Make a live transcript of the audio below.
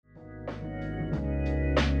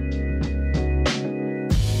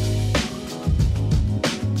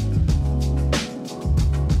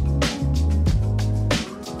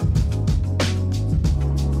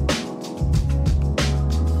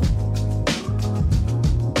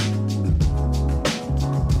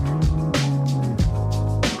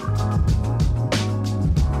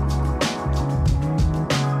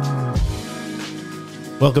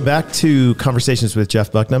Welcome back to Conversations with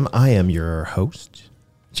Jeff Bucknam. I am your host,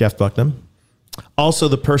 Jeff Bucknam. Also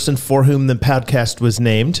the person for whom the podcast was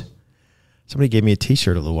named. Somebody gave me a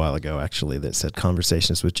t-shirt a little while ago, actually, that said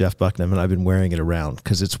Conversations with Jeff Bucknam, and I've been wearing it around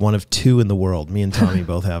because it's one of two in the world. Me and Tommy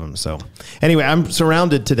both have them. So anyway, I'm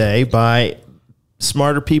surrounded today by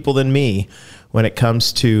smarter people than me when it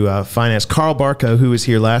comes to finance. Carl Barco, who was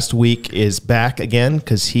here last week, is back again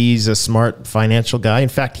because he's a smart financial guy. In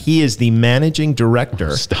fact, he is the managing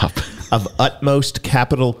director of Utmost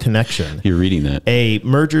Capital Connection. You're reading that. A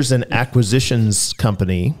mergers and acquisitions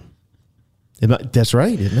company. That's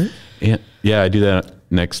right, isn't it? Yeah, I do that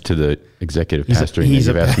next to the executive pastoring he's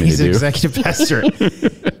that you've asked me to do. He's executive pastor,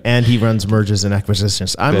 and he runs mergers and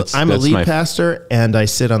acquisitions. I'm a lead pastor, and I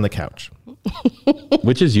sit on the couch.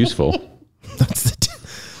 Which is useful. That's the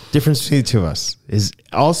difference between the two of us. Is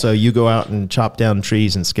also you go out and chop down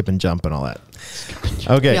trees and skip and jump and all that.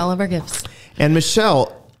 Okay. All of our gifts. And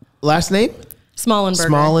Michelle, last name?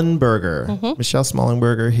 Smallenberger. Mm-hmm. Michelle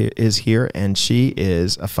Smallenberger is here, and she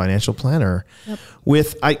is a financial planner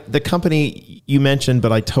with the company you mentioned,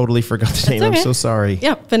 but I totally forgot the name. Okay. I'm so sorry.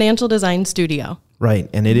 Yeah, Financial Design Studio. Right,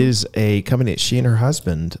 and it is a company that she and her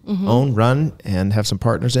husband own, run, and have some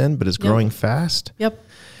partners in, but is growing fast. Yep,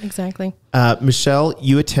 exactly. Michelle,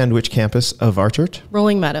 you attend which campus of our church?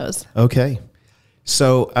 Rolling Meadows. Okay.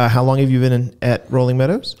 So how long have you been at Rolling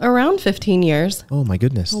Meadows? Around 15 years. Oh, my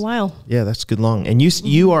goodness. A while. Yeah, that's good long. And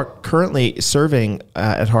you are currently serving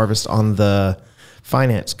at Harvest on the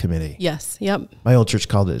finance committee. Yes, yep. My old church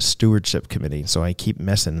called it a stewardship committee, so I keep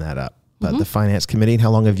messing that up. But the finance committee, and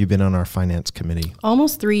how long have you been on our finance committee?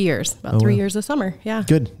 Almost 3 years. About 3 years this summer, yeah.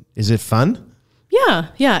 Good. Is it fun?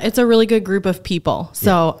 Yeah. It's a really good group of people.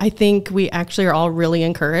 So I think we actually are all really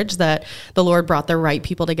encouraged that the Lord brought the right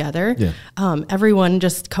people together. Yeah. Everyone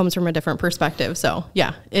just comes from a different perspective. So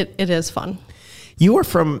yeah, it is fun. You are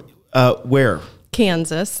from where?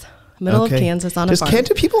 Kansas, middle of Kansas on a farm.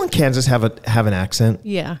 Do people in Kansas have an accent?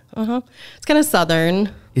 Yeah. It's kind of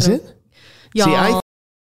Southern. Is it? Y'all. See,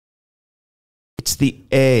 it's the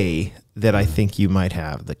A that I think you might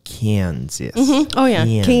have, the Kansas. Oh,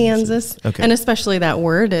 yeah. Kansas. Okay. And especially that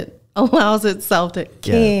word, it allows itself to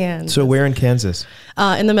Kansas. So where in Kansas?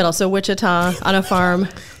 In the middle. So Wichita on a farm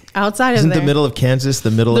outside Isn't of there. the middle of Kansas the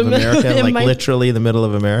middle of America? Like literally the middle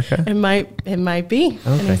of America? It might be.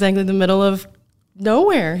 Okay. In exactly the middle of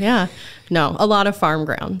nowhere. Yeah. No, a lot of farm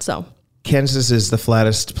ground. So Kansas is the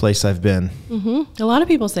flattest place I've been. A lot of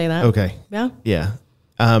people say that. Okay. Yeah. Yeah.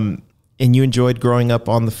 And you enjoyed growing up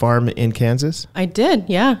on the farm in Kansas? I did.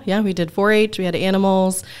 Yeah. We did 4-H. We had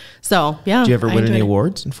animals. So yeah. Did you ever win any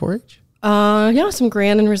awards in 4-H? Yeah, some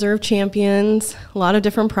Grand and Reserve champions, a lot of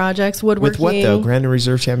different projects, woodworking. With what though? Grand and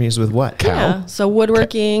Reserve champions with what? Cow? Yeah, so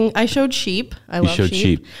woodworking. I showed sheep. I love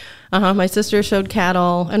sheep. My sister showed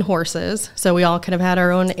cattle and horses. So we all kind of had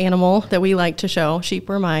our own animal that we like to show. Sheep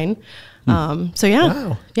were mine. So yeah.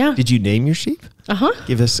 Wow. Yeah. Did you name your sheep?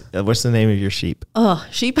 Give us, what's the name of your sheep?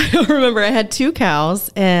 Sheep. I don't remember. I had 2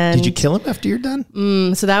 cows. And did you kill them after you're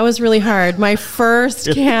done? So that was really hard. My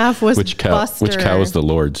first calf was Buster. Which cow was the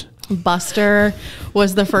Lord's? Buster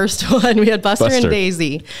was the first one. We had Buster and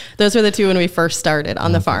Daisy. Those were the 2 when we first started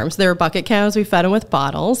on the farm. So they were bucket cows. We fed them with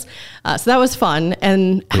bottles. So that was fun.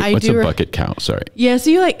 And what's a bucket cow? Sorry. Yeah.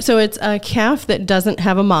 So it's a calf that doesn't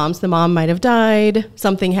have a mom. So the mom might have died.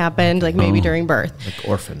 Something happened, like maybe during birth. Like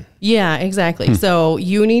orphan. Yeah, exactly. So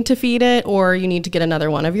you need to feed it, or you need to get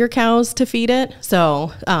another one of your cows to feed it.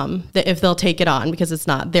 So if they'll take it on, because it's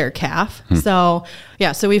not their calf. So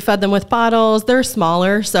yeah, so we fed them with bottles. They're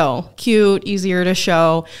smaller, so cute, easier to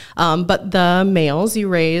show. But the males you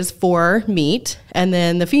raise for meat, and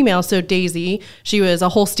then the female, so Daisy, she was a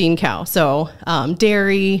Holstein cow. So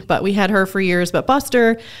dairy, but we had her for years. But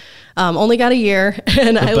Buster only got a year,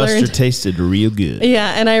 and I learned. Buster tasted real good.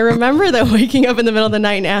 Yeah, and I remember though waking up in the middle of the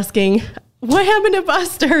night and asking, "What happened to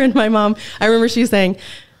Buster?" And my mom, I remember she saying,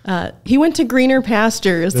 he went to greener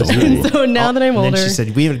pastures. And so now that I'm older, and then she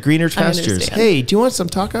said, "We have greener pastures. Hey, do you want some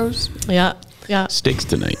tacos?" Yeah. Steaks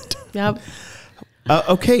tonight. Yep.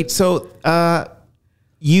 Okay, so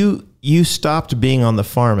you stopped being on the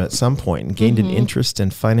farm at some point and gained an interest in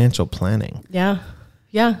financial planning.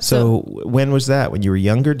 Yeah. So when was that? When you were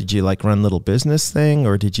younger? Did you like run a little business thing,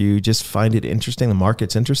 or did you just find it interesting? The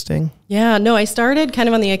market's interesting? Yeah, no, I started kind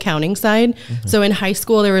of on the accounting side. So in high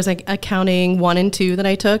school, there was like accounting 1 and 2 that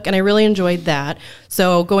I took, and I really enjoyed that.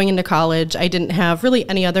 So going into college, I didn't have really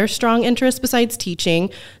any other strong interests besides teaching.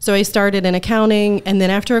 So I started in accounting, and then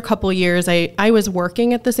after a couple years, I was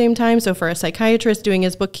working at the same time. So for a psychiatrist doing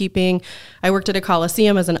his bookkeeping, I worked at a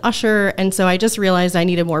Coliseum as an usher, and so I just realized I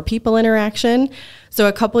needed more people interaction. So So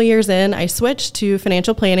a couple years in, I switched to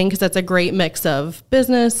financial planning because that's a great mix of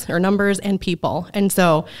business or numbers and people. And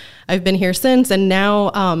so I've been here since, and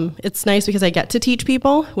now it's nice because I get to teach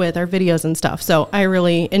people with our videos and stuff. So I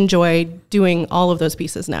really enjoy doing all of those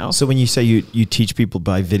pieces now. So when you say you teach people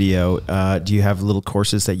by video, do you have little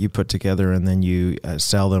courses that you put together and then you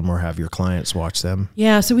sell them or have your clients watch them?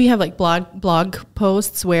 Yeah, so we have like blog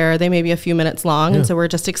posts where they may be a few minutes long. And so we're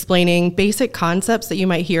just explaining basic concepts that you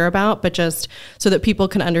might hear about, but just so that people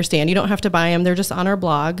can understand. You don't have to buy them. They're just on our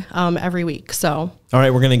blog every week. So. All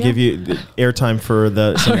right, we're going to give you airtime for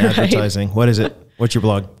some advertising. What is it? What's your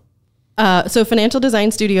blog? So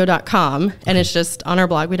financialdesignstudio.com, and it's just on our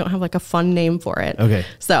blog. We don't have like a fun name for it. Okay.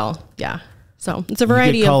 So, yeah. So it's a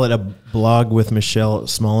variety you could call it a blog with Michelle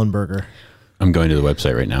Smollenberger. I'm going to the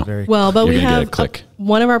website right now. Well, but You're we gonna have get a click.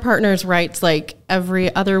 one of our partners writes like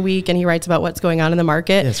every other week, and he writes about what's going on in the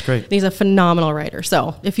market. That's great. And he's a phenomenal writer.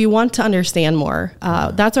 So if you want to understand more,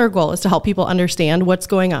 that's our goal, is to help people understand what's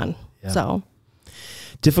going on. Yeah. So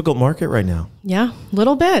Difficult market right now. yeah, a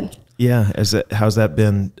little bit. Yeah. How's that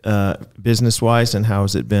been business wise, and how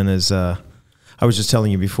has it been as I was just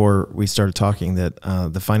telling you before we started talking that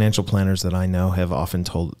the financial planners that I know have often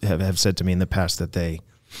have said to me in the past that they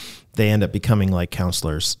end up becoming like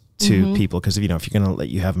counselors to people, because if you're going to let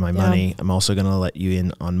you have my money, I'm also going to let you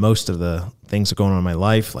in on most of the things that are going on in my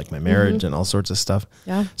life, like my marriage and all sorts of stuff.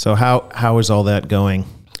 Yeah. So how is all that going?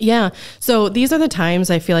 Yeah. So these are the times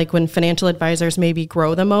I feel like when financial advisors maybe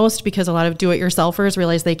grow the most, because a lot of do-it-yourselfers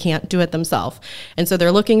realize they can't do it themselves. And so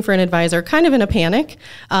they're looking for an advisor kind of in a panic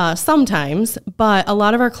sometimes, but a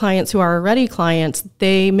lot of our clients who are already clients,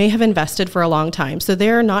 they may have invested for a long time. So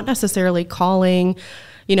they're not necessarily calling,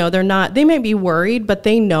 they might be worried, but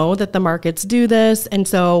they know that the markets do this. And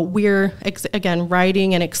so we're, again,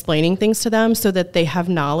 writing and explaining things to them so that they have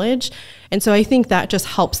knowledge. And so I think that just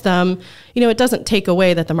helps them. It doesn't take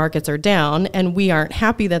away that the markets are down and we aren't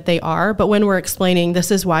happy that they are. But when we're explaining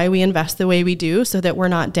this is why we invest the way we do so that we're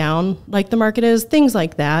not down like the market is, things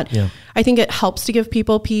like that, I think it helps to give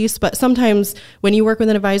people peace. But sometimes when you work with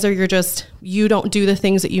an advisor, you don't do the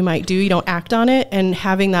things that you might do. You don't act on it. And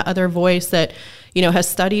having that other voice that has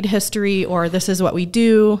studied history, or this is what we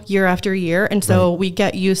do year after year. And so we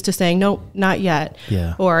get used to saying, no, not yet.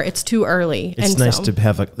 Yeah. Or it's too early. It's nice to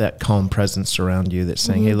have that calm presence around you that's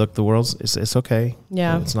saying, hey, look, the world's, it's okay.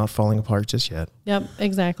 Yeah. It's not falling apart just yet. Yep,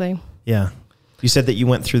 exactly. Yeah. You said that you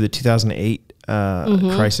went through the 2008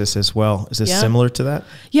 crisis as well. Is this similar to that?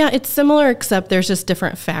 Yeah, it's similar, except there's just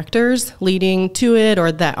different factors leading to it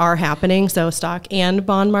or that are happening. So stock and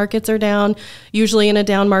bond markets are down. Usually in a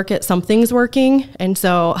down market, something's working. And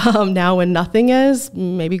so now when nothing is,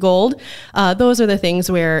 maybe gold, those are the things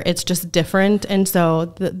where it's just different. And so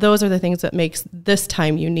those are the things that makes this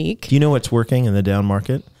time unique. Do you know what's working in the down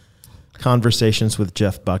market? Conversations with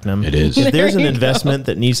Jeff Bucknam. It is. If there's an investment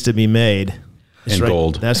that needs to be made, And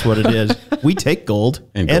gold. That's what it is. We take gold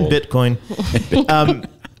and Bitcoin.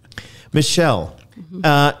 Michelle,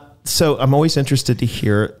 so I'm always interested to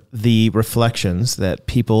hear the reflections that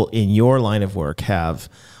people in your line of work have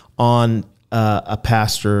on a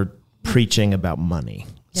pastor preaching about money.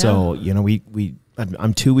 Yeah. So,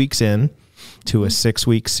 I'm 2 weeks in to a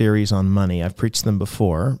 6-week series on money. I've preached them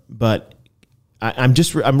before, but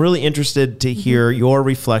I'm really interested to hear your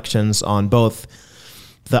reflections on both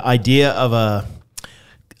the idea of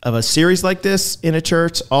a series like this in a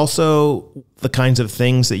church, also the kinds of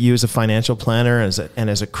things that you as a financial planner and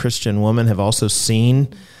as a Christian woman have also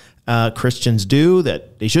seen Christians do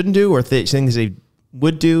that they shouldn't do, or things they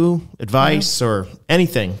would do, advice or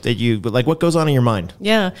anything that what goes on in your mind?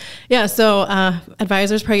 Yeah. So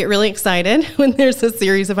advisors probably get really excited when there's a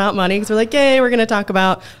series about money, because we're like, yay, we're going to talk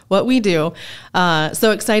about what we do.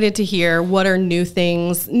 So excited to hear what are new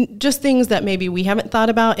things, just things that maybe we haven't thought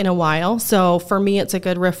about in a while. So for me, it's a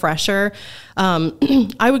good refresher.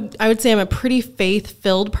 I would say I'm a pretty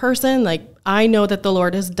faith-filled person. Like, I know that the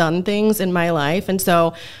Lord has done things in my life. And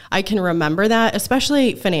so I can remember that,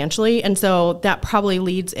 especially financially. And so that probably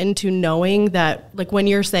leads into knowing that, like, when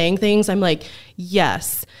you're saying things, I'm like,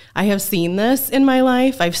 yes, I have seen this in my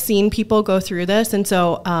life. I've seen people go through this. And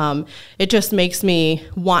so it just makes me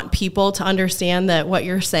want people to understand that what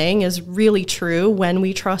you're saying is really true. When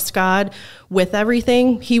we trust God with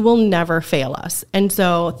everything, He will never fail us. And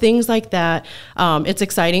so things like that, it's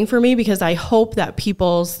exciting for me, because I hope that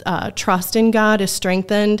people's trust in God is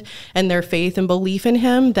strengthened, and their faith and belief in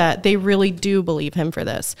Him, that they really do believe Him for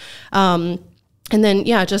this. And then,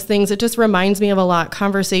 just things, it just reminds me of a lot,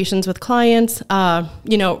 conversations with clients,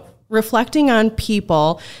 reflecting on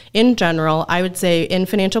people in general. I would say in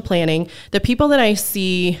financial planning, the people that I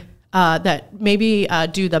see that maybe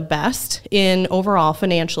do the best in overall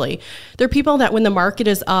financially. They're people that when the market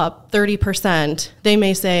is up 30%, they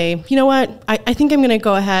may say, you know what, I think I'm going to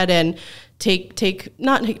go ahead and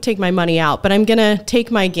not take my money out, but I'm going to take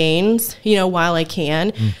my gains, while I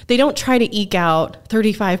can. They don't try to eke out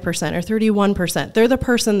 35% or 31%. They're the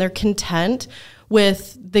person, they're content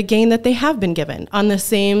with the gain that they have been given on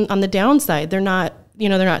the downside. They're not, they're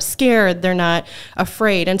not scared. They're not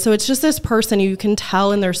afraid. And so it's just this person, you can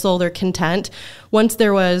tell in their soul, they're content. Once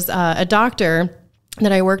there was a doctor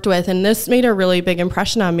that I worked with, and this made a really big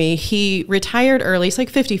impression on me. He retired early. He's like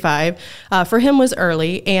 55. For him was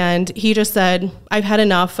early. And he just said, I've had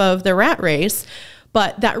enough of the rat race.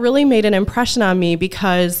 But that really made an impression on me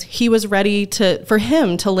because he was ready for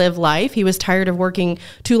him to live life. He was tired of working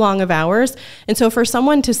too long of hours. And so for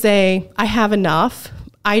someone to say, I have enough,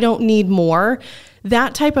 I don't need more,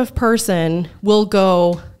 that type of person will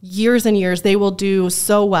go years and years. They will do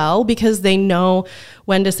so well because they know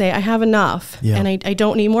when to say, I have enough and I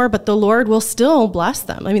don't need more, but the Lord will still bless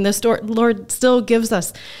them. I mean, Lord still gives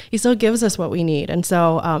us what we need. And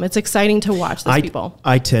so it's exciting to watch these people.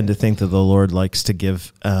 I tend to think that the Lord likes to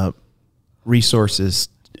give resources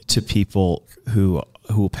to people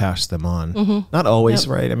who pass them on. Not always,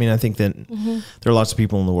 right? I mean, I think that there are lots of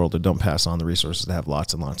people in the world that don't pass on the resources, that have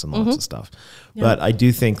lots and lots and lots of stuff. But I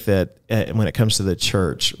do think that when it comes to the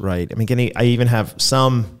church, right? I mean, I even have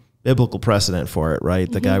some biblical precedent for it,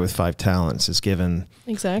 right? The guy with 5 talents is given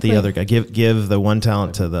the other guy, give the 1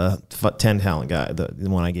 talent to the 10 talent guy, the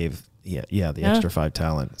one I gave, the extra 5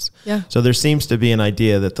 talents. Yeah. So there seems to be an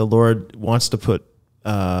idea that the Lord wants to put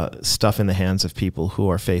stuff in the hands of people who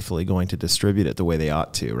are faithfully going to distribute it the way they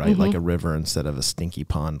ought to, right? Like a river instead of a stinky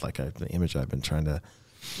pond, like the image I've been trying to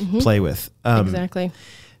play with. Exactly.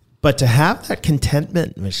 But to have that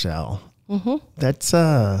contentment, Michelle, that's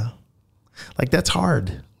that's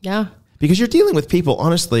hard. Yeah. Because you're dealing with people,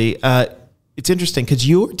 honestly, it's interesting because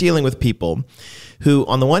you're dealing with people who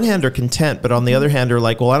on the one hand are content, but on the other hand are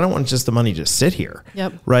like, well, I don't want just the money to sit here.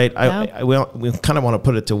 Yep. Right. We kind of want to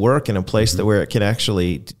put it to work in a place that where it can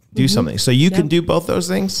actually do something. So you can do both those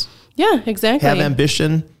things. Yeah, exactly. Have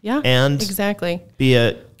ambition. Yeah, and exactly. Be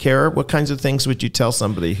a carer. What kinds of things would you tell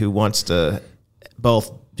somebody who wants to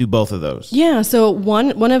do both of those? Yeah. So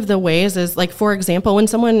one of the ways is, like, for example, when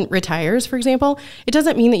someone retires, for example, it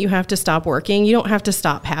doesn't mean that you have to stop working. You don't have to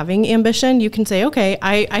stop having ambition. You can say, okay,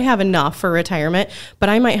 I have enough for retirement, but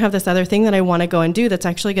I might have this other thing that I want to go and do that's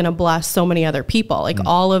actually going to bless so many other people. Like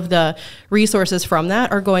all of the resources from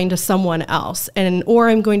that are going to someone else, or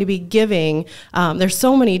I'm going to be giving. There's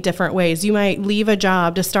so many different ways. You might leave a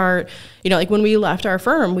job to start, like when we left our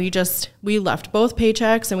firm, we left both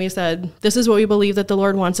paychecks and we said, this is what we believe that the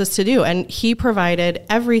Lord wants us to do. And he provided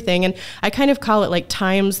everything. And I kind of call it like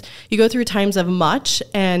times, you go through times of much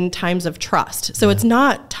and times of trust. So it's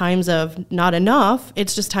not times of not enough.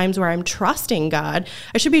 It's just times where I'm trusting God.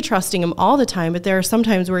 I should be trusting him all the time, but there are some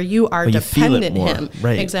times where you are dependent on him.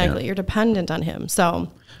 Right. Exactly. Yeah. You're dependent on him.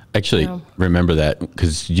 So actually remember that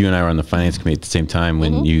because you and I were on the finance committee at the same time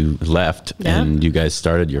when you left and you guys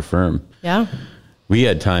started your firm. Yeah. We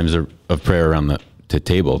had times of prayer around the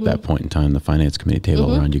table at that point in time, the finance committee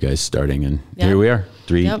table around you guys starting, and here we are,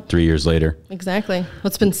 3 years later. Exactly. Well,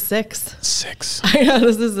 it's been 6. 6. I know,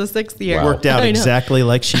 this is the 6th year. Wow. Worked out exactly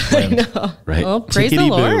like she planned. I know. Right. Well, praise the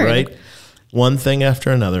Lord. Right? One thing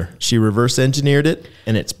after another. She reverse engineered it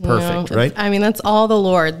and it's perfect, right? I mean, that's all the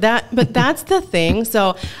Lord. But that's the thing.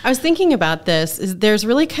 So I was thinking about this, is there's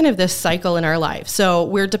really kind of this cycle in our life. So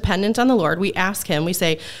we're dependent on the Lord. We ask him, we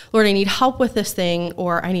say, Lord, I need help with this thing,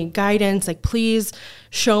 or I need guidance. Like, please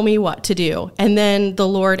show me what to do. And then the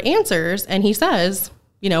Lord answers and he says,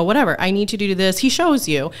 whatever, I need you to do this. He shows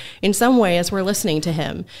you in some way as we're listening to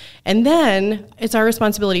him. And then it's our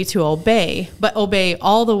responsibility to obey, but obey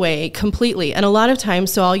all the way completely. And a lot of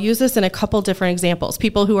times, so I'll use this in a couple different examples.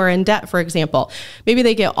 People who are in debt, for example, maybe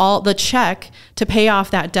they get all the check to pay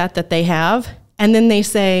off that debt that they have. And then they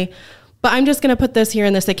say, but I'm just going to put this here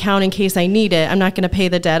in this account in case I need it. I'm not going to pay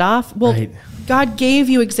the debt off. Well, God gave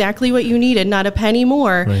you exactly what you needed, not a penny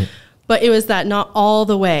more. Right. But it was that not all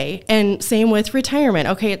the way. And same with retirement.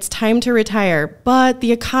 Okay, it's time to retire, but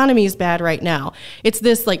the economy is bad right now. It's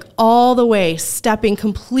this like all the way stepping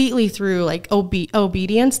completely through like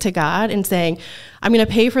obedience to God and saying, I'm going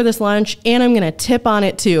to pay for this lunch and I'm going to tip on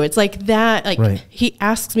it too. It's like that, he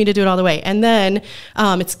asks me to do it all the way. And then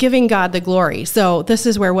it's giving God the glory. So this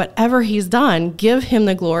is where whatever he's done, give him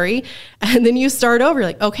the glory. And then you start over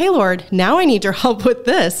like, okay, Lord, now I need your help with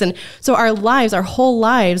this. And so our whole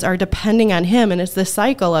lives are depending on him. And it's this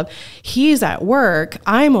cycle of he's at work,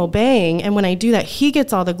 I'm obeying. And when I do that, he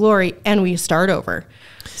gets all the glory and we start over.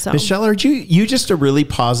 So Michelle, are you just a really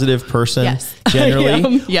positive person? Yes.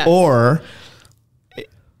 Generally? Yes. Or,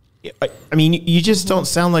 I mean, you just don't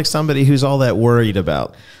sound like somebody who's all that worried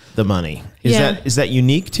about the money. Is that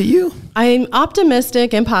unique to you? I'm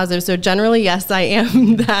optimistic and positive. So generally, yes, I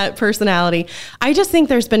am that personality. I just think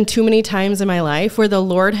there's been too many times in my life where the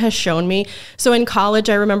Lord has shown me. So in college,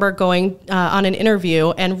 I remember going on an interview,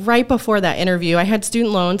 and right before that interview, I had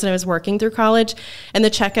student loans and I was working through college, and the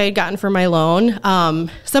check I had gotten for my loan,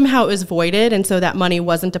 somehow it was voided. And so that money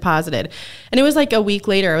wasn't deposited. And it was like a week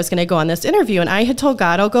later, I was going to go on this interview, and I had told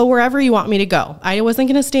God, I'll go wherever you want me to go. I wasn't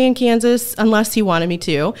going to stay in Kansas unless he wanted me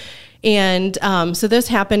to. And so this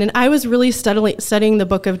happened, and I was really studying the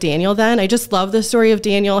book of Daniel then. I just love the story of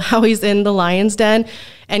Daniel, how he's in the lion's den,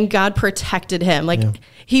 and God protected him.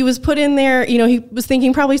 He was put in there, he was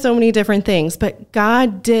thinking probably so many different things, but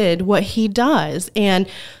God did what he does. And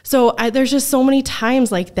so there's just so many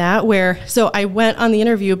times like that so I went on the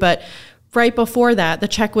interview, but right before that, the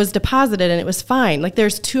check was deposited and it was fine.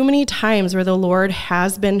 There's too many times where the Lord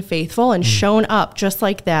has been faithful and shown up just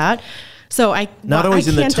like that. So not always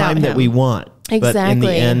in the time that we want, exactly.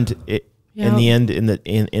 But in the end,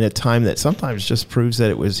 in a time that sometimes just proves that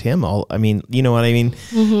it was him. You know what I mean?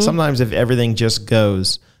 Mm-hmm. Sometimes if everything just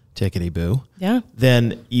goes tickety boo,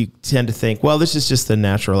 then you tend to think, well, this is just the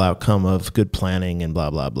natural outcome of good planning and blah,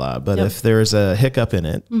 blah, blah. But if there's a hiccup in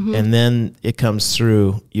it and then it comes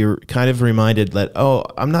through, you're kind of reminded that,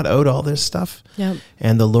 I'm not owed all this stuff. Yep.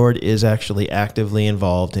 And the Lord is actually actively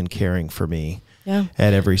involved in caring for me.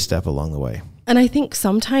 At every step along the way. And I think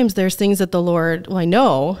sometimes there's things that the Lord, I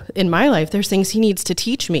know in my life, there's things he needs to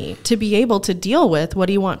teach me to be able to deal with what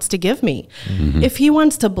he wants to give me. Mm-hmm. If he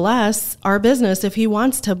wants to bless our business, if he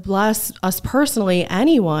wants to bless us personally,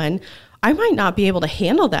 anyone, I might not be able to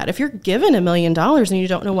handle that. If you're given $1 million and you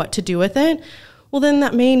don't know what to do with it, well, then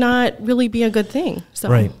that may not really be a good thing. So,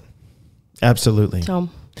 right. Absolutely.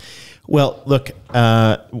 Well, look,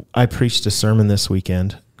 I preached a sermon this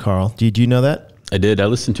weekend. Carl, did you know that? I did. I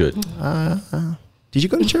listened to it. Did you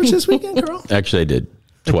go to church this weekend, Carl? Actually, I did.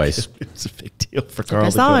 Twice. It's a big deal for Carl. I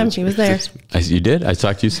saw him. He was there. You did? I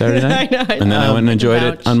talked to you Saturday night? I know. And then I went and enjoyed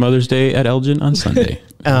it on Mother's Day at Elgin on Sunday.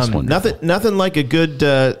 Nothing like a good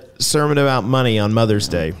sermon about money on Mother's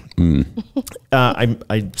Day.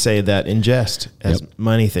 I say that in jest, as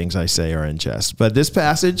many things I say are in jest. But this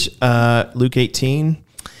passage, Luke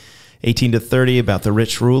 18-30, about the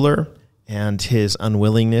rich ruler and his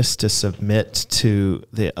unwillingness to submit to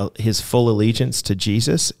his full allegiance to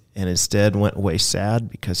Jesus, and instead went away sad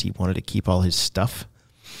because he wanted to keep all his stuff.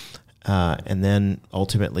 And then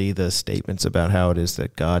ultimately the statements about how it is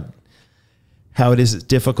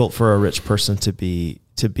difficult for a rich person to be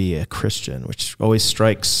a Christian, which always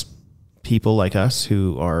strikes people like us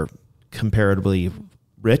who are comparatively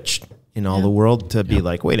rich in all the world to be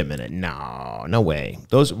like, wait a minute, no way.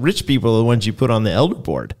 Those rich people are the ones you put on the elder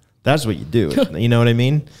board. That's what you do. You know what I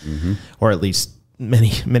mean? Mm-hmm. Or at least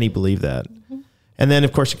many believe that. Mm-hmm. And then,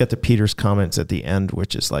 of course, you got the Peter's comments at the end,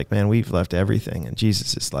 which is like, man, we've left everything. And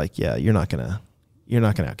Jesus is like, yeah, you're not going to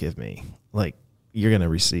outgive me. Like, you're going to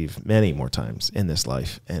receive many more times in this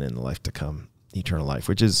life and in the life to come, eternal life,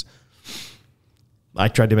 which is, I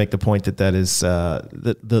tried to make the point that is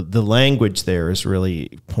the language there is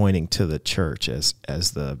really pointing to the church as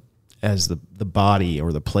the body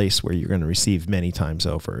or the place where you're going to receive many times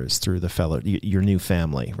over is through your new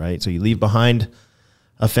family, right? So you leave behind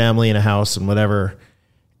a family and a house and whatever,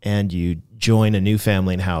 and you join a new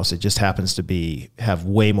family and house. It just happens to have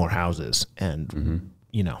way more houses and,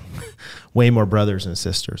 way more brothers and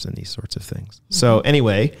sisters and these sorts of things. Mm-hmm. So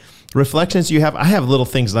anyway, reflections you have, I have little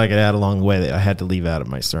things that I could add along the way that I had to leave out of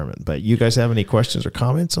my sermon, but you guys have any questions or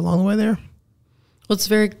comments along the way there? Well, it's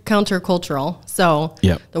very countercultural. So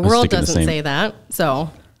the world doesn't say that. So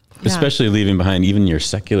especially leaving behind even your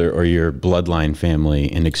secular or your bloodline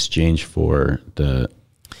family in exchange for the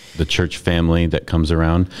church family that comes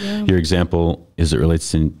around. Yeah. Your example as it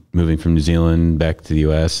relates to moving from New Zealand back to the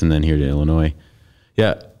US and then here to Illinois.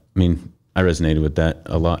 Yeah. I mean, I resonated with that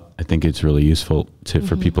a lot. I think it's really useful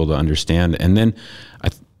for people to understand. And then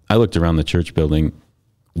I looked around the church building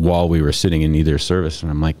while we were sitting in either service, and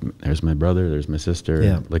I'm like, there's my brother, there's my sister.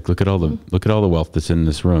 Yeah. Like, look at all the wealth that's in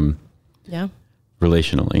this room. Yeah.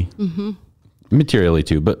 Relationally. Mm-hmm. Materially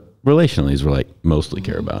too, but relationally is what I mostly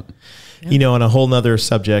care about. Yeah. On a whole nother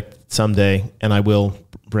subject someday, and I will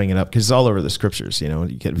bring it up because it's all over the scriptures,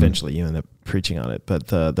 you get eventually you end up preaching on it. But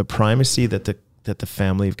the primacy that the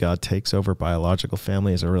family of God takes over biological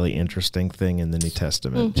family is a really interesting thing in the New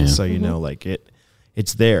Testament. Just so you know, like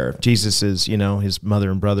it's there. Jesus is, his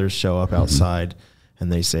mother and brothers show up outside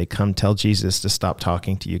and they say, "Come tell Jesus to stop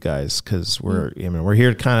talking to you guys, because we're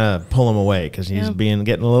here to kind of pull him away because he's getting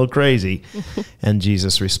a little crazy." And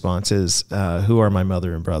Jesus' response is, "Who are my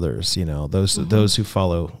mother and brothers? Those who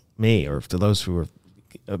follow me, or to those who are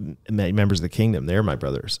members of the kingdom, they're my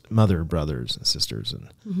mother, brothers, and sisters."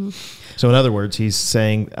 And so, in other words, he's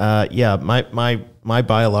saying, my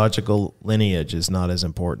biological lineage is not as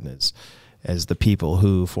important as the people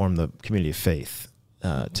who form the community of faith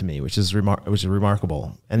to me, which is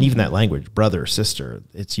remarkable. And even that language, brother, sister,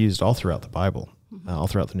 it's used all throughout the Bible, all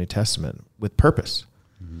throughout the New Testament, with purpose.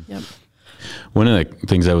 Yep. One of the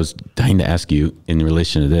things I was dying to ask you in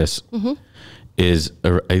relation to this is,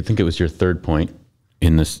 I think it was your third point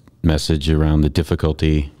in this message around the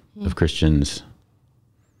difficulty of Christians,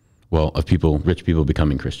 of rich people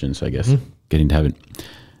becoming Christians, I guess, getting to heaven.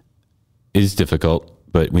 It is difficult,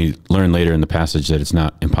 but we learn later in the passage that it's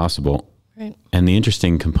not impossible. Right. And the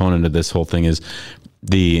interesting component of this whole thing is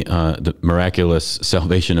the miraculous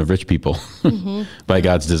salvation of rich people by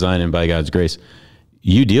God's design and by God's grace.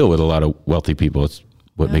 You deal with a lot of wealthy people. It's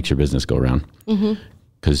what makes your business go around.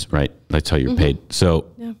 Because, that's how you're paid. So,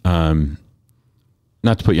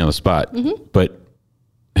 not to put you on the spot, but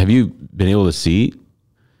have you been able to see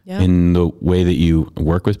in the way that you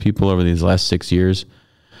work with people over these last 6 years,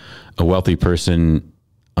 a wealthy person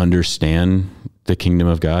understand the kingdom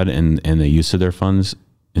of God and the use of their funds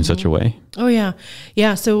in such a way? Oh, yeah.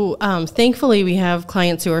 Yeah. So thankfully, we have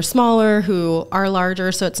clients who are smaller, who are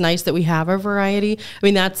larger. So it's nice that we have a variety. I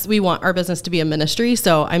mean, we want our business to be a ministry.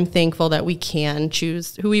 So I'm thankful that we can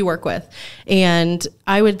choose who we work with. And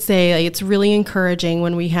I would say it's really encouraging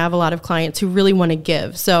when we have a lot of clients who really want to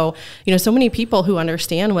give. So, so many people who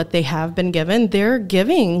understand what they have been given, they're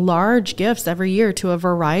giving large gifts every year to a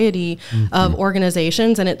variety of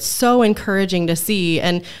organizations. And it's so encouraging to see.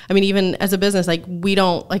 And I mean, even as a business, we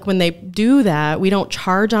don't, when they do that, we don't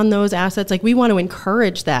charge on those assets. We want to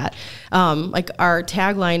encourage that. Our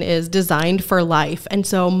tagline is designed for life. And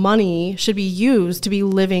so money should be used to be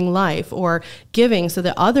living life, or giving so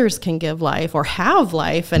that others can give life or have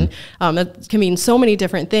life. And that can mean so many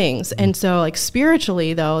different things. And so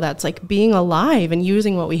spiritually though, that's being alive and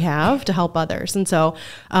using what we have to help others. And so,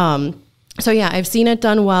 I've seen it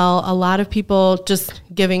done well. A lot of people just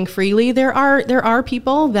giving freely. There are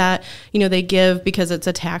people that, they give because it's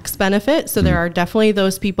a tax benefit. So there are definitely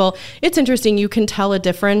those people. It's interesting. You can tell a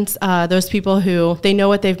difference. Those people who they know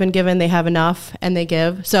what they've been given, they have enough and they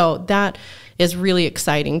give. So that is really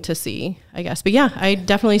exciting to see, I guess. But yeah, I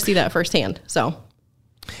definitely see that firsthand. So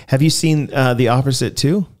have you seen the opposite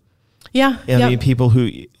too? Yeah. I mean, people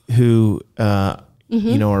who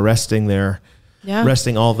are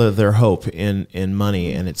resting all their hope in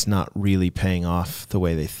money, and it's not really paying off the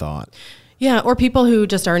way they thought. Yeah, or people who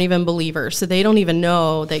just aren't even believers. So they don't even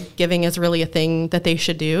know that giving is really a thing that they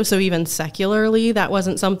should do. So even secularly, that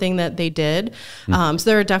wasn't something that they did. So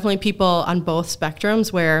there are definitely people on both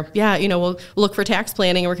spectrums where, we'll look for tax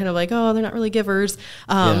planning and we're kind of oh, they're not really givers.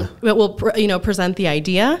 But we'll, present the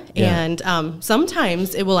idea. And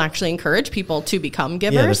sometimes it will actually encourage people to become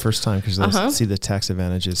givers. Yeah, the first time, because they'll see the tax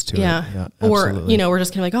advantages to it. Yeah, or, we're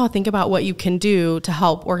just kind of think about what you can do to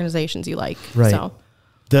help organizations you like. Right. So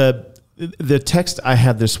The text I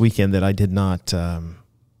had this weekend that I did not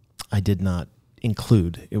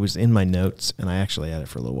include, it was in my notes, and I actually had it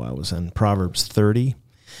for a little while, was in Proverbs 30.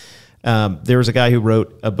 There was a guy who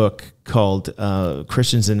wrote a book called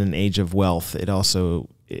Christians in an Age of Wealth. It also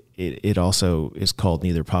is called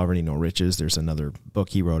Neither Poverty Nor Riches. There's another book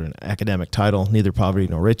he wrote, an academic title, Neither Poverty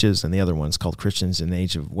Nor Riches, and the other one's called Christians in an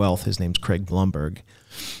Age of Wealth. His name's Craig Blumberg.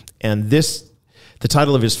 And the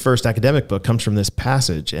title of his first academic book comes from this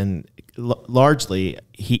passage, and largely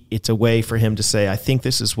it's a way for him to say, I think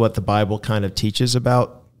this is what the Bible kind of teaches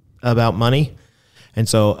about money. And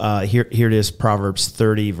so here it is, Proverbs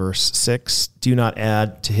 30, verse 6. Do not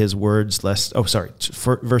add to his words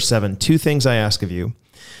verse 7. 2 things I ask of you.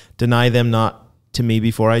 Deny them not to me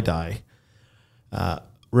before I die.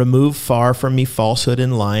 Remove far from me falsehood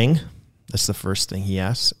and lying. That's the first thing he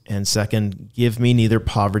asks. And second, give me neither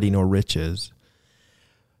poverty nor riches.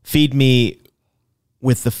 Feed me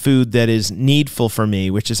with the food that is needful for me,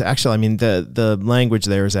 which is actually, the language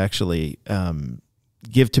there is actually,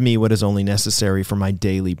 give to me what is only necessary for my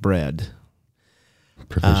daily bread.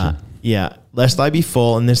 Provision. Lest I be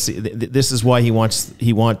full, and this is why he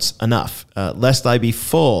wants enough. Lest I be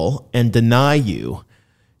full and deny you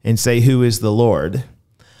and say, who is the Lord?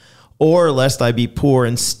 Or lest I be poor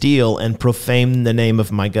and steal and profane the name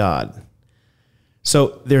of my God.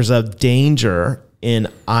 So there's a danger in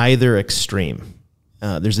either extreme.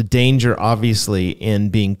 There's a danger, obviously, in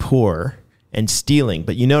being poor and stealing.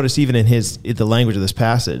 But you notice even in the language of this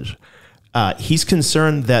passage, he's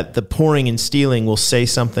concerned that the pouring and stealing will say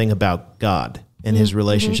something about God and his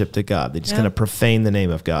relationship to God, that he's going to profane the name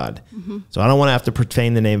of God. So I don't want to have to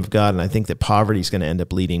profane the name of God, and I think that poverty is going to end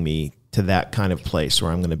up leading me to that kind of place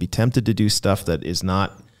where I'm going to be tempted to do stuff that is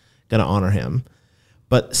not going to honor him.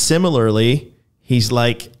 But similarly, he's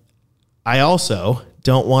like, I also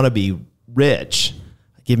don't want to be rich.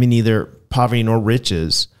 Give me neither poverty nor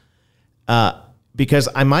riches, because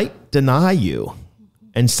I might deny you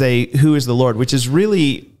and say, who is the Lord? Which is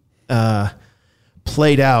really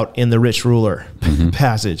played out in the rich ruler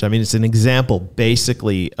passage. I mean, it's an example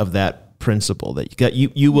basically of that principle that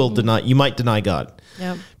you will deny, you might deny God.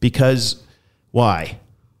 Yep. Because why?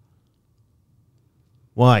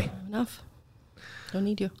 Why? Enough. Don't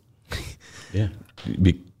need you. Yeah.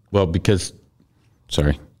 Because,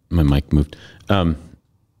 sorry, my mic moved.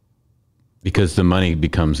 Because the money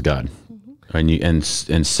becomes God, and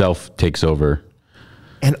self takes over.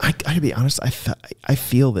 And I gotta be honest, I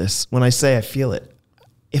feel this. When I say I feel it,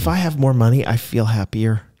 if I have more money, I feel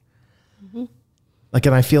happier. Like,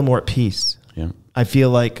 and I feel more at peace. Yeah. I feel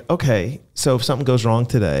like, okay, so if something goes wrong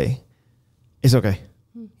today, it's okay.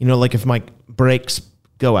 You know, like if my brakes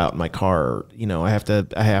go out in my car, or, you know, I have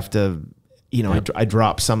to, you know, I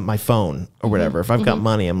drop my phone or whatever. If I've got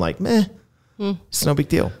money, I'm like, meh, it's no big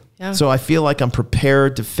deal. Yeah. So I feel like I'm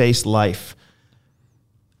prepared to face life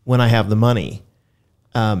when I have the money.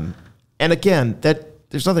 And again,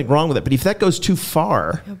 there's nothing wrong with it, but if that goes too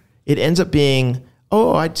far, it ends up being,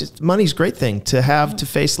 money's a great thing to have to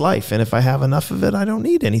face life. And if I have enough of it, I don't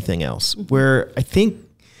need anything else. Where I think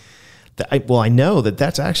I know that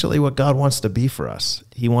that's actually what God wants to be for us.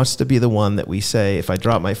 He wants to be the one that we say, if I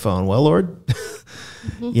drop my phone, well, Lord,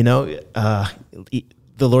 you know,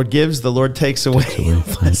 the Lord gives, the Lord takes away.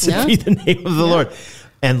 Blessed be the name of the Lord.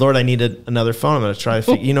 And Lord, I need another phone. I'm going to try to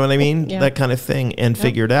figure, you know what I mean? That kind of thing, and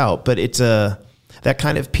figure it out. But it's that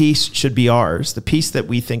kind of peace should be ours. The peace that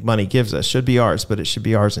we think money gives us should be ours, but it should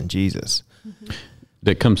be ours in Jesus.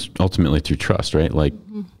 That comes ultimately through trust, right? Like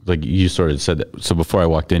you sort of said that. So before I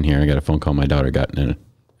walked in here, I got a phone call. My daughter got in an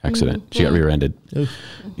accident. She got rear-ended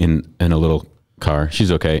in a little car.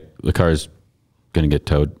 She's okay. The car is going to get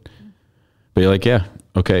towed. But you're like, yeah,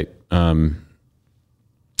 okay.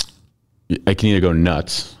 I can either go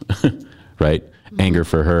nuts, right? Anger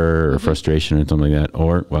for her or frustration or something like that.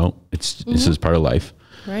 Or, well, this is part of life.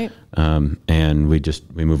 Right. And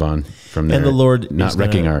we move on from there. And the Lord not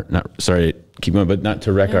wrecking keep going, but not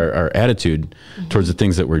to wreck our attitude towards the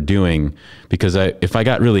things that we're doing. Because if I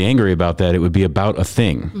got really angry about that, it would be about a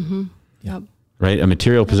thing. Yep. Right? A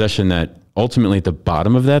material possession that ultimately at the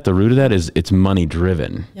bottom of that, the root of that is it's money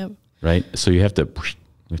driven. Yep. Right? So you have to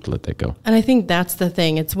let that go. And I think that's the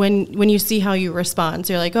thing. It's when you see how you respond.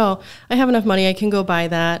 So you're like, oh, I have enough money, I can go buy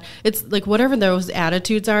that. It's like whatever those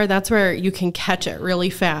attitudes are, that's where you can catch it really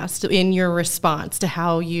fast in your response to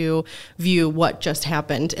how you view what just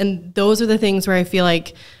happened. And those are the things where I feel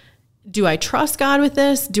like, do I trust God with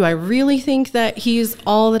this? Do I really think that he's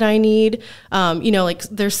all that I need? You know, like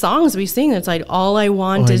there's songs we sing that's like, all I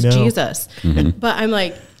want is Jesus. But I'm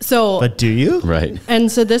like, but do you? Right. And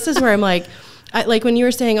so this is where I'm like when you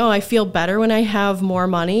were saying, oh, I feel better when I have more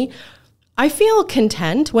money. I feel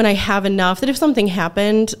content when I have enough that if something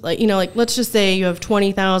happened, like, you know, like let's just say you have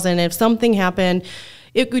 20,000. If something happened,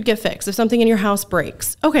 it could get fixed. If something in your house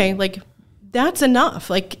breaks, okay, like that's enough.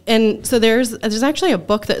 Like, and so there's actually a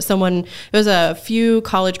book that it was a few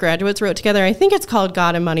college graduates wrote together. I think it's called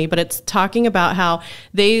God and Money, but it's talking about how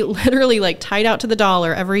they literally like tied out to the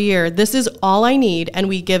dollar every year. This is all I need. And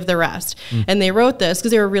we give the rest. And they wrote this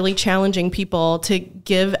because they were really challenging people to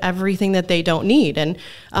give everything that they don't need. And,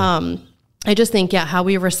 I just think, how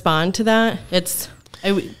we respond to that, it's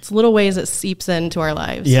little ways it seeps into our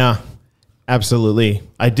lives. Yeah. Absolutely.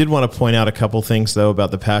 I did want to point out a couple things, though,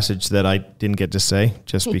 about the passage that I didn't get to say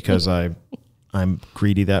just because I'm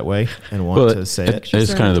greedy that way and want to say it.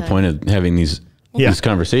 It's kind of the point of having these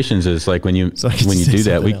conversations is like when you do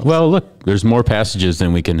that, look, there's more passages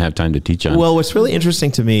than we can have time to teach on. Well, what's really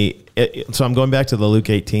interesting to me, so I'm going back to the Luke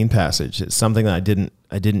 18 passage. It's something that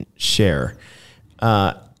I didn't share.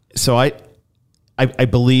 So I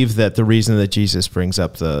believe that the reason that Jesus brings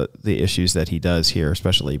up the issues that he does here,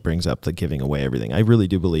 especially brings up the giving away everything, I really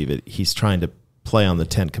do believe it. He's trying to play on the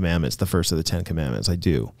 10 Commandments, the first of the 10 Commandments. I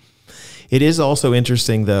do. It is also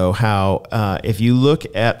interesting, though, how if you look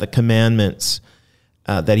at the commandments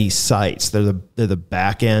that he cites, they're the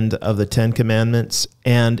back end of the 10 Commandments,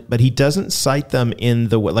 but he doesn't cite them in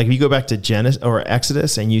the way. Like if you go back to Genesis or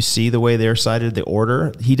Exodus and you see the way they're cited, the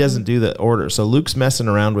order, he doesn't do the order. So Luke's messing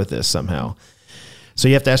around with this somehow. So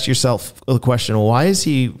you have to ask yourself the question, well, why is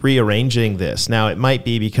he rearranging this? Now, it might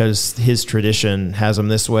be because his tradition has him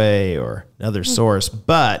this way or another source,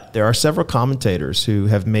 but there are several commentators who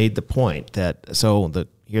have made the point that,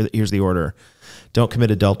 here's the order. Don't commit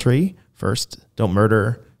adultery first, don't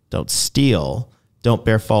murder, don't steal, don't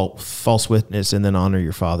bear false witness, and then honor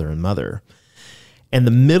your father and mother. And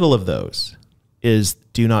the middle of those is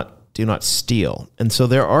do not steal. And so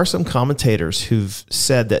there are some commentators who've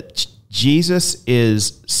said that Jesus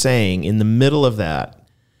is saying in the middle of that,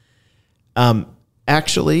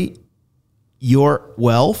 actually, your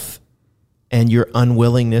wealth and your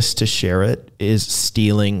unwillingness to share it is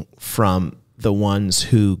stealing from the ones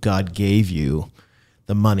who God gave you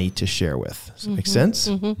the money to share with. Does that make sense?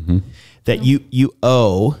 That you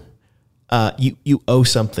owe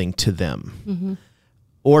something to them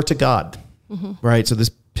or to God, right? So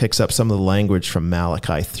this picks up some of the language from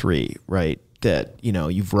Malachi 3, right? That,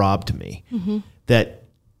 you've robbed me, that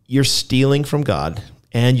you're stealing from God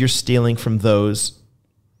and you're stealing from those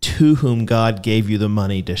to whom God gave you the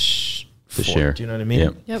money to share. Do you know what I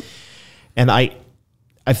mean? Yep. And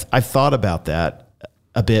I've thought about that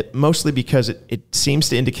a bit, mostly because it seems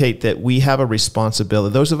to indicate that we have a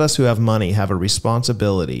responsibility. Those of us who have money have a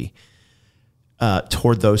responsibility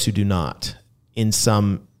toward those who do not in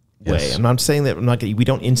some way. Yes. I'm not saying that we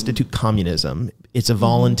don't institute communism. It's a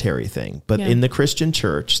voluntary thing. But in the Christian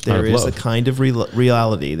church, there is a kind of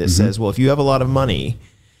reality that says, well, if you have a lot of money,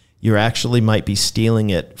 you actually might be stealing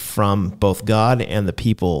it from both God and the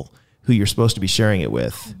people who you're supposed to be sharing it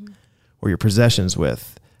with or your possessions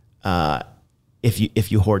with,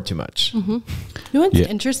 if you hoard too much. What's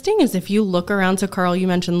interesting is if you look around, so Carl, you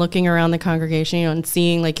mentioned looking around the congregation, and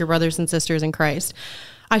seeing like your brothers and sisters in Christ.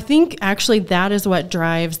 I think actually that is what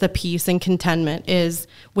drives the peace and contentment is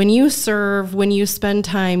when you serve, when you spend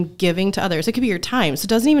time giving to others. It could be your time, so it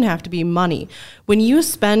doesn't even have to be money. When you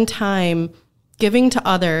spend time giving to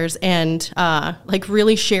others and like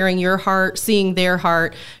really sharing your heart, seeing their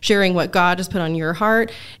heart, sharing what God has put on your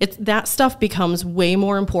heart, that stuff becomes way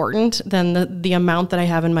more important than the amount that I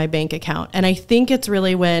have in my bank account. And I think it's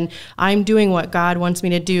really when I'm doing what God wants me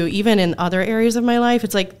to do, even in other areas of my life,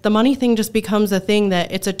 it's like the money thing just becomes a thing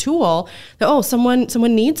that it's a tool that, someone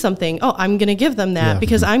needs something. I'm going to give them that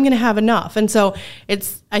because I'm going to have enough. And so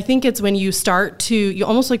I think it's when you start to,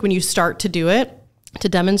 almost like when you start to do it, to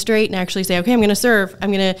demonstrate and actually say, okay, I'm going to serve.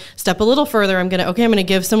 I'm going to step a little further. I'm going to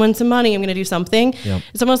give someone some money. I'm going to do something. Yep.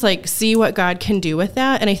 It's almost like see what God can do with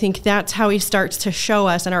that. And I think that's how he starts to show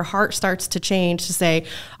us, and our heart starts to change to say,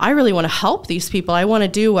 I really want to help these people. I want to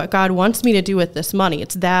do what God wants me to do with this money.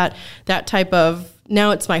 It's that type of,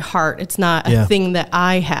 now it's my heart. It's not a thing that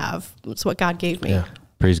I have. It's what God gave me. Yeah.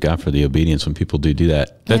 Praise God for the obedience when people do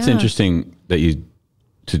that. That's interesting that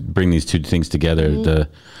to bring these two things together. The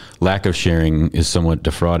lack of sharing is somewhat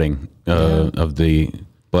defrauding of the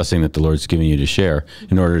blessing that the Lord's given you to share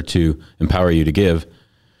in order to empower you to give,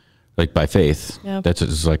 like by faith. Yep. That's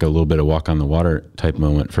just like a little bit of walk on the water type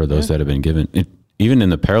moment for those that have been given. Even in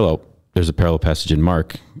there's a parallel passage in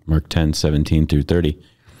Mark 10, 17 through 30.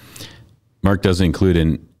 Mark doesn't include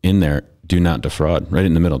in there, do not defraud, right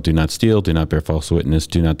in the middle. Do not steal, do not bear false witness,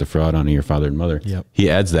 do not defraud, honor your father and mother. Yep. He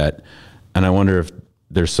adds that. And I wonder if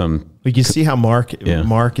there's some... We can see how Mark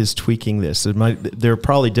is tweaking this. There are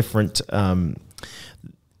probably different...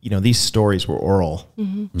 these stories were oral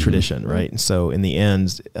tradition, right? And so in the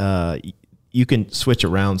end, you can switch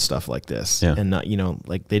around stuff like this and not,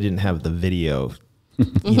 like they didn't have the video,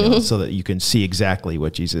 so that you can see exactly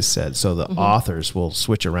what Jesus said. So the authors will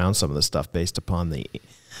switch around some of the stuff based upon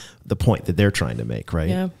the point that they're trying to make, right?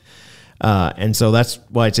 Yeah. And so that's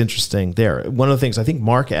why it's interesting there. One of the things, I think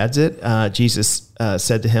Mark adds it, Jesus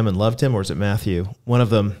said to him and loved him, or is it Matthew? One of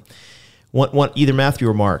them, either Matthew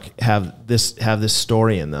or Mark have this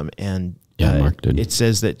story in them. And Mark did. It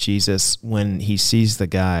says that Jesus, when he sees the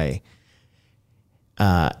guy,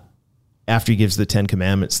 after he gives the 10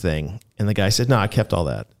 Commandments thing, and the guy said, no, I kept all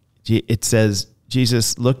that. It says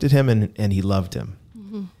Jesus looked at him and he loved him.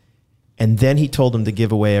 Mm-hmm. And then he told him to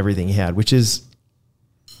give away everything he had, which is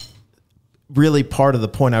really part of the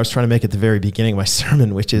point I was trying to make at the very beginning of my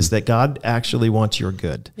sermon, which is that God actually wants your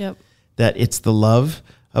good. Yep. That it's the love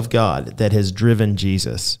of God that has driven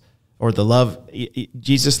Jesus, or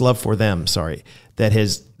Jesus' love for them, that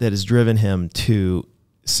has driven him to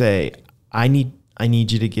say, I need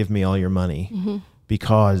you to give me all your money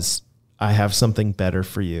because I have something better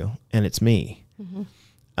for you, and it's me.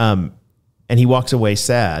 Mm-hmm. And he walks away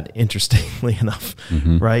sad, interestingly enough,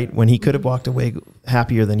 right? When he could have walked away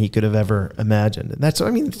happier than he could have ever imagined.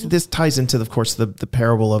 And this ties into, of course, the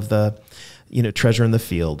parable of the, treasure in the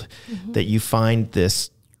field, that you find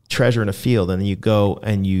this treasure in a field, and then you go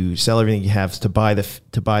and you sell everything you have to buy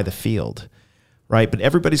the field, right? But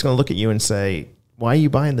everybody's going to look at you and say, why are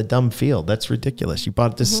you buying the dumb field? That's ridiculous. You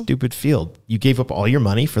bought this stupid field. You gave up all your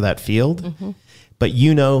money for that field, but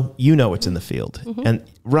you know what's in the field. And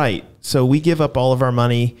right. So we give up all of our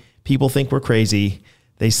money. People think we're crazy.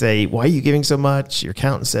 They say, why are you giving so much? Your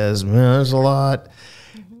accountant says, there's a lot.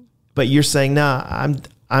 But you're saying, nah,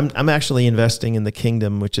 I'm actually investing in the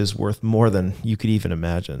kingdom, which is worth more than you could even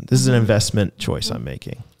imagine. This is an investment choice I'm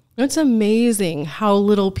making. It's amazing how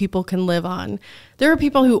little people can live on. There are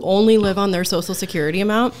people who only live on their Social Security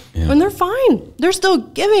amount, and they're fine. They're still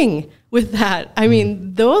giving with that. I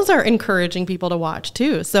mean, those are encouraging people to watch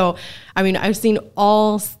too. So, I mean, I've seen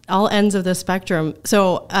all ends of the spectrum.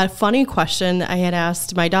 So a funny question I had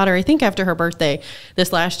asked my daughter, I think after her birthday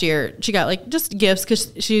this last year, she got like just gifts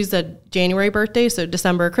because she's a January birthday. So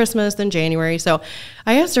December, Christmas, then January. So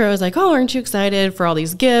I asked her, I was like, oh, aren't you excited for all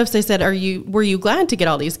these gifts? I said, were you glad to get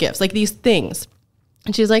all these gifts, like these things?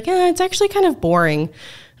 And she's like, it's actually kind of boring. And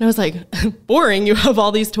I was like, boring? You have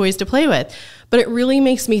all these toys to play with. But it really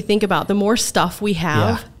makes me think about the more stuff we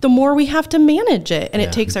have, the more we have to manage it. And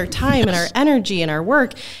it takes our time and our energy and our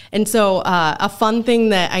work. And so a fun thing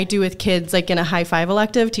that I do with kids, like in a high five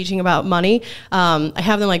elective, teaching about money, I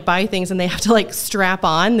have them like buy things and they have to like strap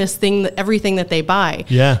on this thing, everything that they buy.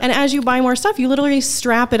 Yeah. And as you buy more stuff, you literally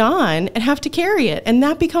strap it on and have to carry it. And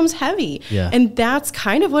that becomes heavy. Yeah. And that's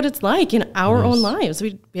kind of what it's like in our own lives.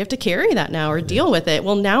 We have to carry that now or deal with it.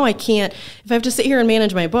 Well, now I can't, if I have to sit here and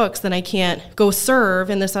manage my books, then I can't go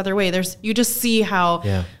serve in this other way. You just see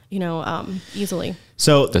how, easily.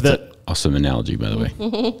 So that's an awesome analogy, by the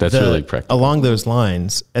way. That's really practical. Along those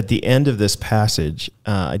lines, at the end of this passage,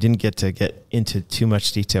 I didn't get into too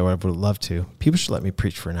much detail. I would love to. People should let me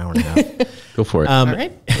preach for an hour and a half. Go for it. All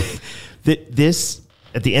right. This,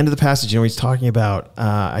 at the end of the passage, he's talking about,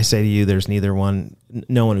 I say to you, there's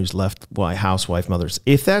no one who's left house, wife, mothers.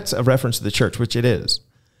 If that's a reference to the church, which it is,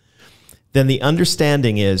 then the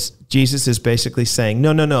understanding is Jesus is basically saying,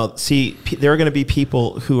 no. See, there are going to be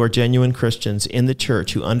people who are genuine Christians in the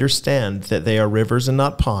church who understand that they are rivers and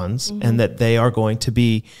not ponds, and that they are going to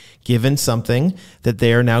be given something that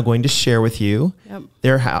they are now going to share with you. Yep.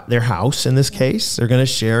 Their house, in this case, they're going to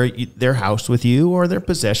share their house with you, or their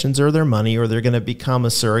possessions, or their money, or they're going to become a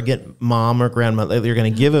surrogate mom or grandmother. They're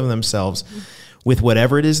going to give of themselves with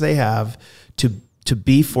whatever it is they have to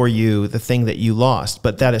be for you the thing that you lost.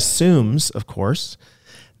 But that assumes, of course,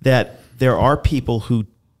 that there are people who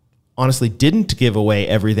honestly didn't give away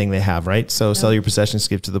everything they have, right? So sell your possessions,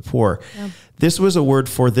 give to the poor. Yeah. This was a word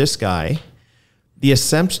for this guy. The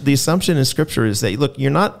assumption in Scripture is that, look,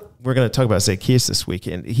 we're going to talk about Zacchaeus this week,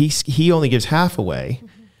 and he only gives half away.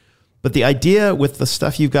 But the idea with the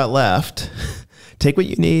stuff you've got left, take what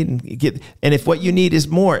you need and if what you need is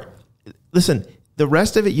more, listen, the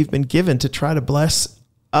rest of it you've been given to try to bless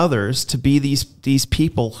others, to be these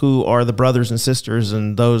people who are the brothers and sisters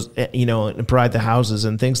and those, and provide the houses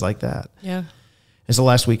and things like that. Yeah. And so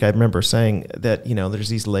last week I remember saying that, there's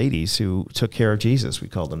these ladies who took care of Jesus. We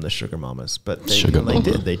called them the sugar mamas, but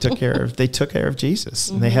they took care of Jesus,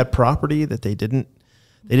 and they had property that they didn't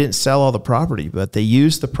sell all the property, but they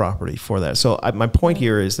used the property for that. So my point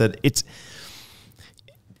here is that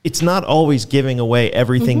it's not always giving away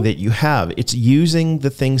everything that you have. It's using the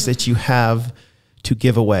things that you have to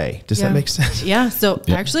give away. Does that make sense? Yeah. So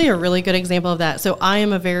actually a really good example of that. So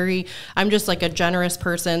I'm just like a generous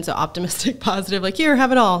person. So optimistic, positive, like, here,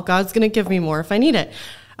 have it all. God's going to give me more if I need it.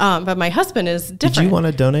 But my husband is different. Did you want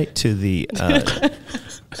to donate to the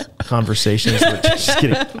conversations? Just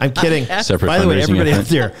kidding. I'm kidding. Separate. By the way, everybody out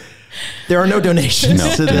there are no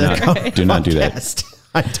donations to the do not do that.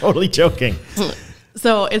 I'm totally joking.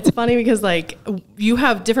 So it's funny because like you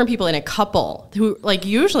have different people in a couple who, like,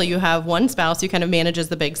 usually you have one spouse who kind of manages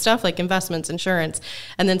the big stuff like investments, insurance,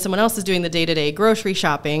 and then someone else is doing the day-to-day grocery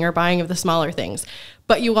shopping or buying of the smaller things.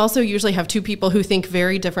 But you also usually have two people who think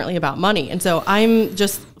very differently about money. And so I'm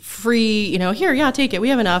just free, here, take it. We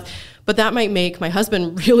have enough. But that might make my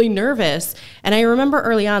husband really nervous. And I remember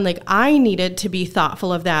early on, like, I needed to be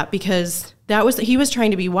thoughtful of that because he was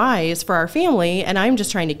trying to be wise for our family, and I'm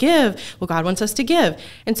just trying to give. Well, God wants us to give.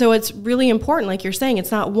 And so it's really important, like you're saying,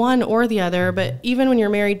 it's not one or the other, but even when you're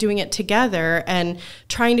married, doing it together and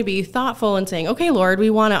trying to be thoughtful and saying, okay, Lord, we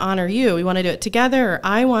want to honor you. We want to do it together. Or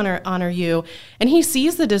I want to honor you. And he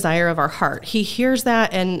sees the desire of our heart. He hears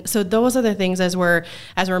that. And so those are the things as we're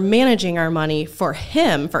managing our money for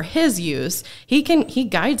him, for his use, he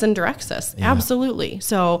guides and directs us. Yeah. Absolutely.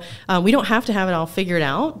 So we don't have to have it all figured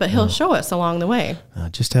out, but he'll show us along along the way.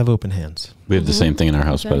 Just have open hands. We have the same thing in our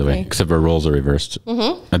house, by the way, except our roles are reversed.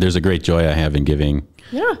 There's a great joy I have in giving.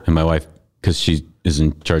 Yeah. And my wife, because she is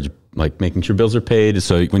in charge of like making sure bills are paid.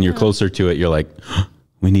 So when you're closer to it, you're like,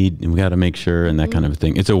 we got to make sure, and that kind of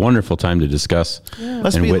thing. It's a wonderful time to discuss. Yeah.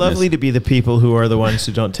 Must be lovely to be the people who are the ones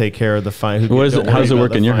who don't take care of the finance. How does it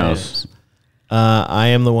work in your house? I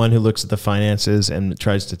am the one who looks at the finances and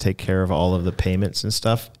tries to take care of all of the payments and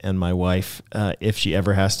stuff. And my wife, if she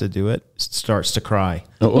ever has to do it, starts to cry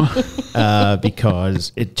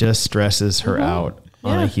because it just stresses her out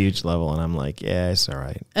on a huge level. And I'm like, yeah, it's all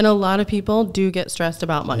right. And a lot of people do get stressed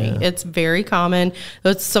about money. Yeah. It's very common.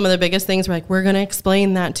 That's some of the biggest things. We're like, we're going to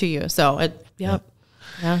explain that to you. So Yeah.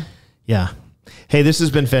 Hey, this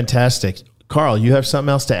has been fantastic. Carl, you have something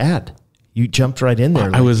else to add? You jumped right in there.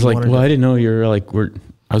 I was like, I didn't know you were like,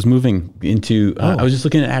 I was moving into, I was just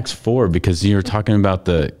looking at Acts 4 because you were talking about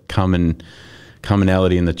the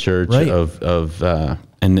commonality in the church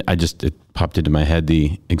and it popped into my head,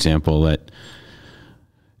 the example that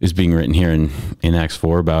is being written here in Acts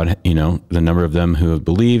 4 about, the number of them who have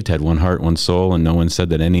believed had one heart, one soul, and no one said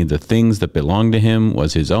that any of the things that belonged to him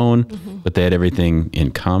was his own, but they had everything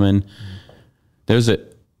in common. There's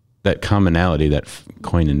that commonality, that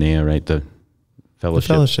koinonia, right? The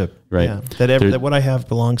fellowship. Right. Yeah. That what I have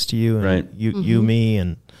belongs to you, and right. you, me,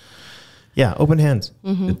 and open hands.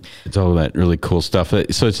 It's all that really cool stuff.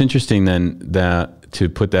 So it's interesting then that to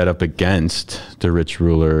put that up against the rich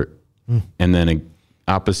ruler, and then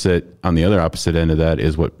on the other opposite end of that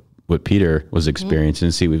is what Peter was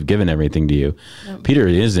experiencing. See, we've given everything to you. Yep. Peter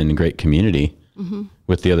is in great community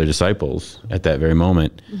with the other disciples at that very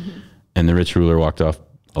moment. And the rich ruler walked off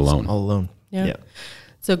alone. All alone. Yeah.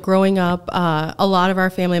 So growing up, a lot of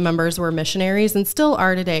our family members were missionaries and still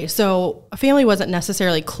are today. So a family wasn't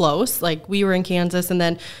necessarily close. Like we were in Kansas, and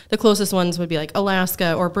then the closest ones would be like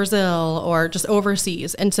Alaska or Brazil or just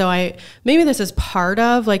overseas. And so maybe this is part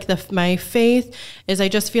of like my faith is I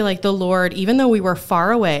just feel like the Lord, even though we were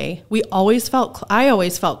far away, I always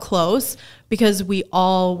felt close because we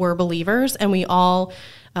all were believers and we all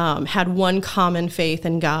had one common faith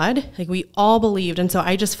in God. Like we all believed. And so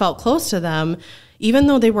I just felt close to them, even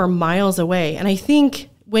though they were miles away. And I think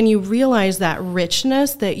when you realize that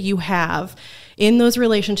richness that you have in those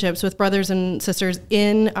relationships with brothers and sisters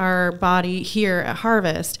in our body here at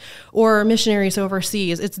Harvest or missionaries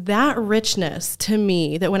overseas, it's that richness to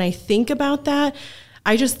me that when I think about that,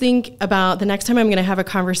 I just think about the next time I'm going to have a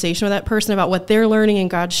conversation with that person about what they're learning and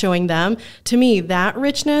God's showing them. To me, that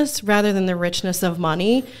richness, rather than the richness of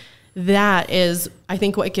money, that is, I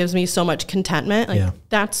think, what gives me so much contentment. Like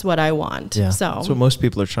that's what I want. Yeah. So that's what most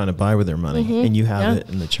people are trying to buy with their money, and you have it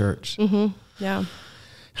in the church. Yeah.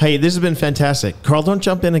 Hey, this has been fantastic. Carl, don't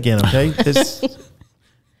jump in again, okay? This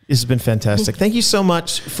has been fantastic. Thank you so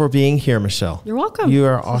much for being here, Michelle. You're welcome. You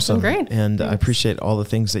are awesome. Great. And thanks. I appreciate all the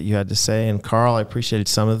things that you had to say. And Carl, I appreciated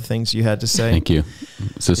some of the things you had to say. Thank you.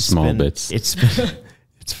 It's just small bits. It's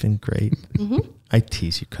been great. I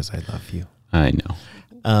tease you because I love you. I know.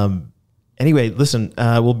 Anyway, listen,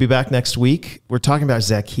 we'll be back next week. We're talking about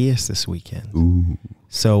Zacchaeus this weekend. Ooh.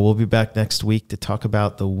 So we'll be back next week to talk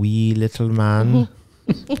about the wee little man.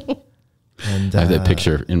 And, I have that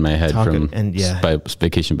picture in my head from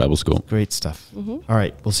Vacation Bible School. Great stuff. All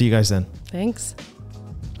right. We'll see you guys then. Thanks.